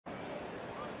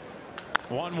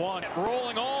1-1,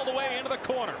 rolling all the way into the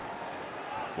corner.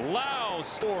 Lau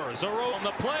scores. A roll on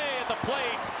the play at the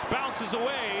plate, bounces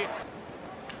away.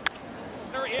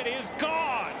 It is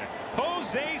gone.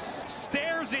 Jose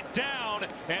stares it down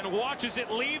and watches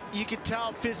it leave. You can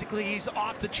tell physically he's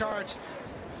off the charts.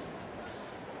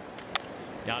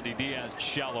 Yandy Diaz,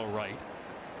 shallow right.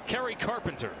 Kerry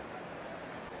Carpenter.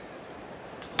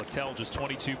 Littell just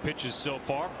 22 pitches so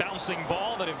far. Bouncing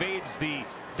ball that evades the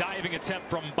diving attempt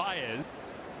from Baez.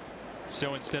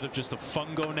 So instead of just a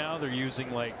fungo now, they're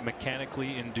using like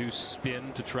mechanically induced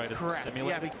spin to try to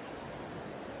simulate. Yeah,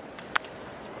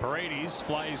 Paredes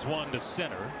flies one to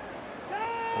center.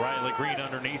 Riley Green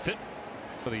underneath it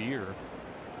for the year.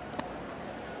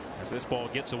 As this ball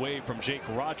gets away from Jake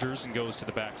Rogers and goes to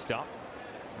the backstop.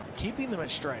 Keeping them at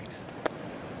strikes.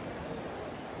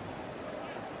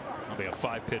 That'll be a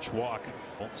 5-pitch walk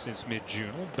since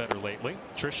mid-June. Better lately.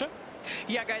 Tricia?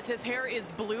 Yeah, guys, his hair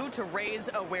is blue to raise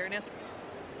awareness.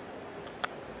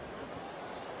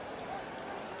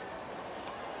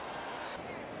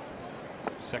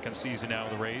 Second season now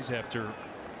with the Rays after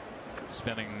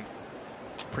spending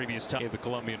previous time. Gave the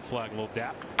Colombian flag a little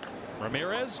dap.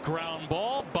 Ramirez, ground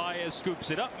ball. Baez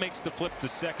scoops it up, makes the flip to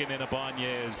second, and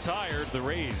Ibanez tired. The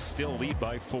Rays still lead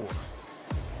by 4.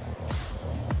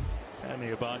 And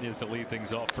the Ibanez to lead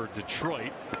things off for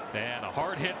Detroit. And a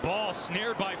hard hit ball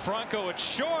snared by Franco. It's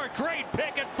short. Great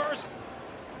pick at first.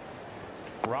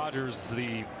 Rogers,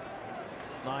 the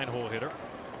 9-hole hitter.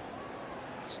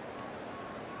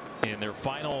 In their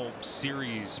final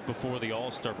series before the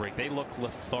All-Star break, they look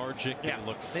lethargic. Yeah. They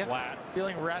look flat.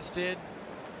 Feeling rested.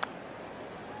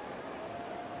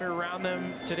 We're around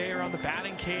them today around the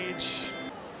batting cage.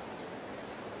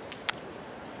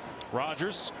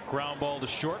 Rogers, ground ball to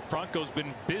short. Franco's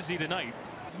been busy tonight.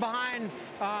 It's behind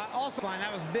also line.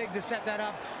 That was big to set that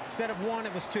up. Instead of 1,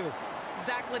 it was 2.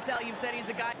 Zach Littell, you've said he's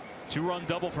a guy. 2-run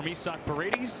double from Isak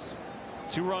Paredes.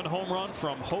 2-run home run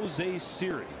from Jose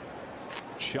Siri.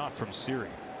 Shot from Siri.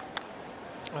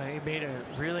 He made a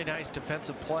really nice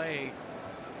defensive play.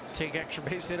 Take extra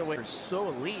base hit away. So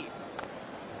elite.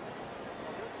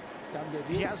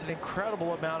 He has an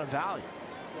incredible amount of value.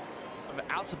 Of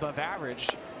outs above average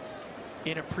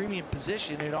in a premium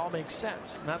position. It all makes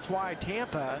sense. And that's why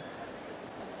Tampa.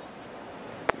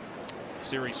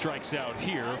 Siri strikes out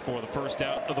here for the first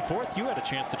out of the 4th. You had a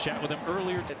chance to chat with him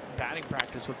earlier. Batting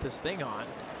practice with this thing on.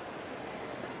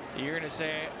 You're going to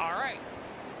say, all right.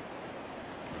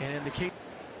 And in the case.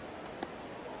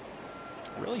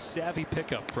 Really savvy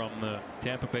pickup from the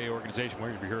Tampa Bay organization.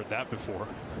 Where have you heard that before?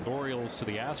 Orioles to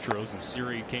the Astros, and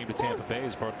Siri came to Tampa Bay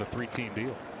as part of the 3-team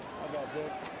deal.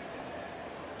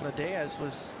 Diaz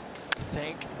was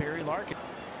thank Barry Larkin.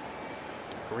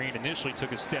 Green initially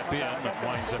took a step in, but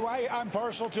winds up. I'm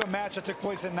partial to a match that took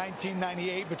place in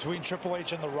 1998 between Triple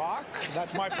H and The Rock.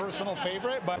 That's my personal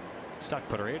favorite. But Isak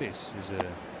Paredes is a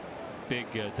big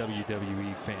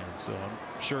WWE fan, so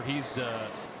I'm sure he's.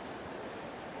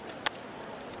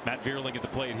 Matt Vierling at the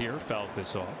plate here fouls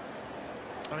this off.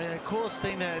 I mean, the coolest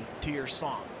thing that to your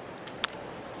song.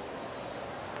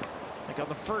 Like on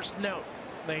the first note,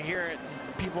 they hear it,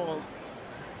 and people.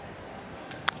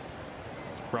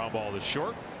 Ground ball is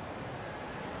short.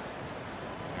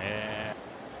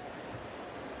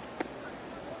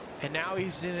 And now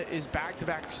he's in his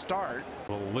back-to-back start.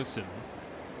 Well, listen.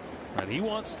 Right, he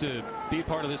wants to be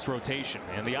part of this rotation,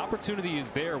 and the opportunity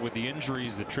is there with the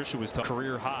injuries that Tricia was talking.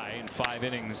 Career high in 5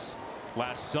 innings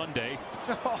last Sunday.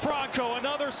 Franco,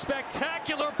 another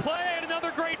spectacular play and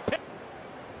another great pick.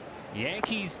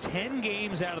 Yankees 10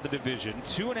 games out of the division,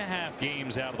 2.5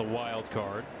 games out of the wild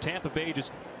card. Tampa Bay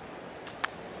just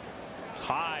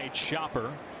high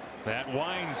chopper that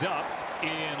winds up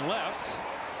in left.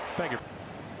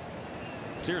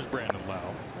 Here's Brandon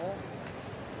Lau.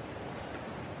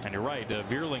 And you're right,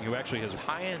 Vierling, who actually has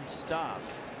high-end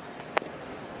stuff.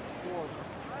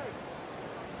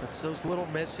 It's those little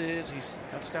misses.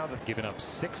 That's now the given up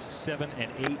 6, 7,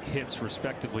 and 8 hits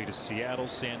respectively to Seattle,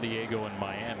 San Diego, and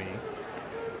Miami.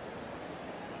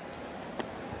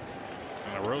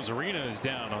 And Rosarina is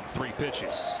down on 3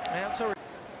 pitches. And so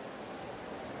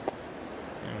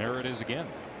and there it is again.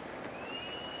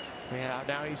 Yeah,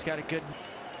 now he's got a good.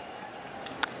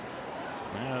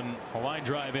 And a line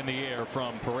drive in the air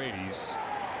from Paredes.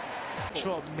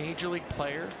 Actual major league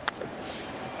player.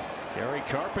 Gary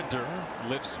Carpenter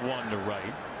lifts one to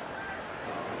right.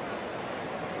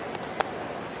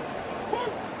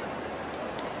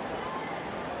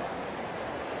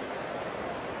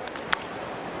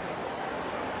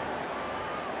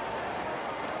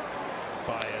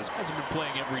 Baez hasn't been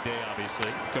playing every day,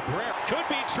 obviously. Cabrera could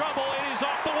be trouble. It is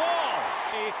off the wall.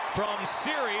 From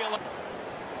Siri.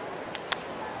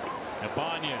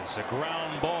 Ibanez, a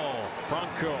ground ball.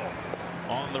 Franco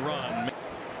on the run.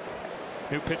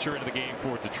 New pitcher into the game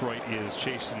for Detroit is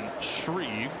Jason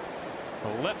Shreve,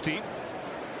 a lefty.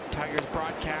 Tigers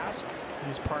broadcast. He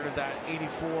was part of that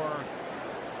 '84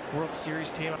 World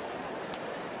Series team.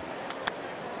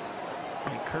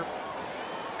 And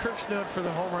Kirk's known for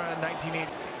the home run in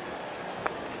 1980.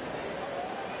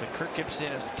 But Kirk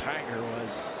Gibson as a Tiger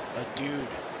was a dude.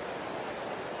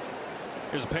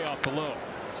 Here's a payoff to Lowe.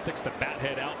 Sticks the bat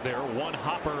head out there. One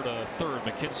hopper to third.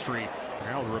 McKinstry.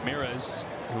 Now Ramirez,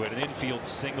 who had an infield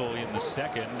single in the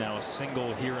second, now a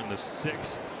single here in the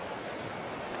sixth.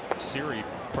 Siri,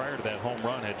 prior to that home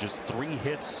run, had just 3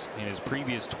 hits in his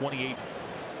previous 28.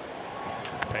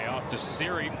 Payoff to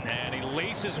Siri, and he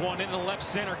laces one into the left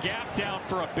center gap, down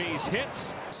for a base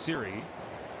hit. Siri.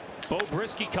 Bo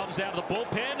Brisky comes out of the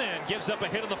bullpen and gives up a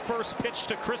hit on the first pitch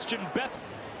to Christian Beth.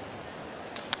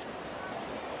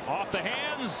 Off the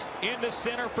hands, into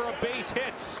center for a base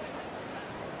hit.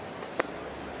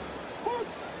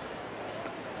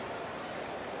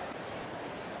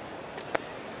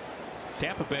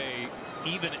 Tampa Bay,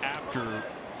 even after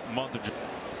a month of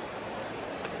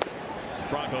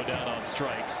Franco down on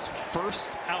strikes,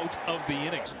 first out of the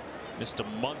inning. Missed a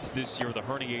month this year with a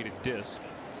herniated disc.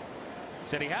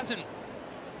 Said he hasn't.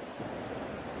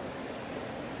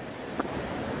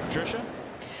 Trisha?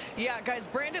 Yeah, guys,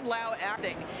 Brandon Lau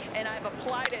acting, and I've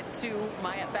applied it to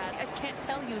my at-bat. I can't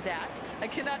tell you that. I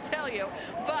cannot tell you,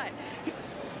 but...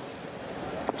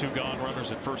 2 gone,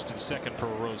 runners at first and second for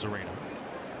Rosarina.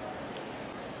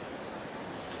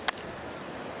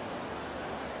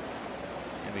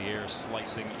 In the air,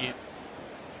 slicing it.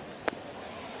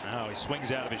 Now he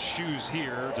swings out of his shoes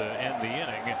here to end the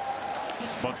inning.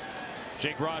 But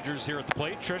Jake Rogers here at the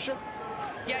plate. Trisha?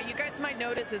 Yeah, you guys might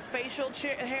notice his facial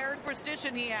hair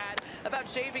precision he had about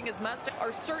shaving his mustache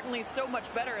are certainly so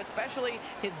much better, especially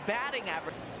his batting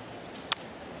average.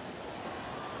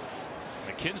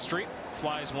 McKinstry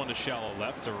flies one to shallow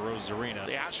left to Rosarina.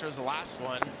 The Astros the last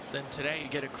one. Then today you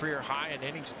get a career high in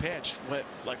innings pitched.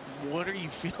 What are you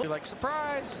feeling? Like,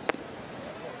 surprise!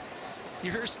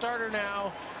 You're a starter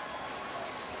now.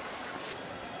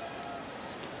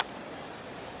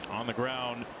 On the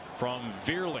ground from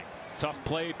Veerling. Tough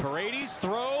play. Paredes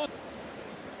throw.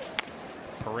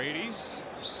 Paredes,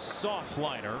 soft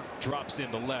liner, drops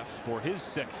into left for his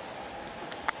second.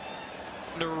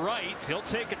 To right, he'll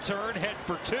take a turn, head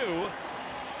for 2.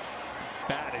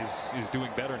 Bat is doing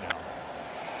better now.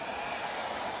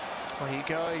 Well, you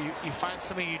go. You find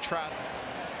something you trust.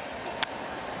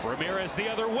 Ramirez the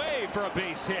other way for a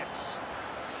base hit.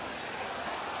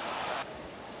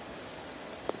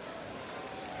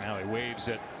 Now he waves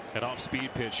at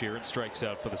off-speed pitch here and strikes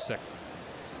out for the second.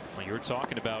 Well, you were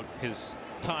talking about his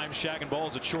time shagging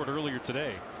balls at short earlier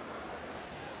today.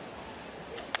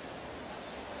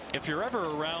 If you're ever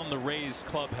around the Rays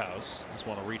clubhouse, just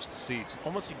want to reach the seats.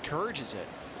 Almost encourages it.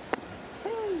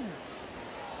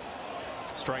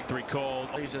 Strike 3 called.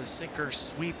 He's a sinker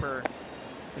sweeper.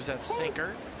 There's that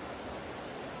sinker.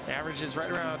 Average is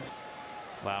right around.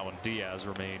 Lau and Diaz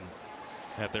remain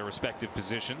at their respective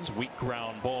positions. Weak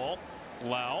ground ball.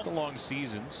 Lau. It's a long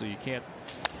season, so you can't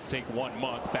take 1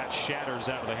 month. Bat shatters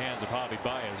out of the hands of Javi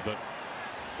Baez, but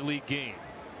league game.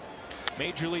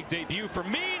 Major league debut for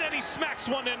Meade, and he smacks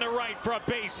one into right for a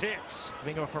base hit.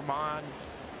 Domingo Germán.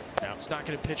 Now He's not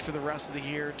going to pitch for the rest of the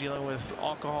year, dealing with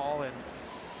alcohol. And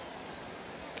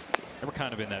they were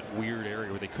kind of in that weird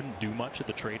area where they couldn't do much at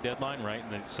the trade deadline, right?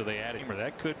 And so they added him.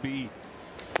 That could be.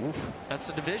 Oof. That's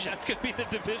the division. That could be the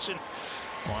division.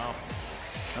 Wow.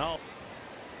 Oh.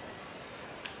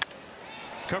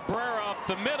 Cabrera up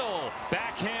the middle,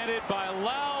 backhanded by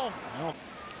Lau. Oh.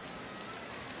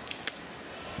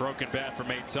 Broken bat for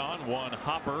Maton. 1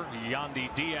 hopper.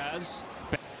 Yandy Diaz.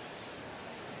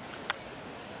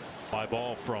 Fly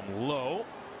ball from Lowe.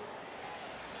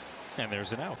 And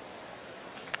there's an out.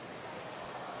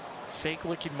 Fake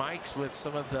looking mics with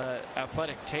some of the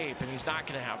athletic tape, and he's not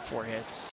going to have 4 hits.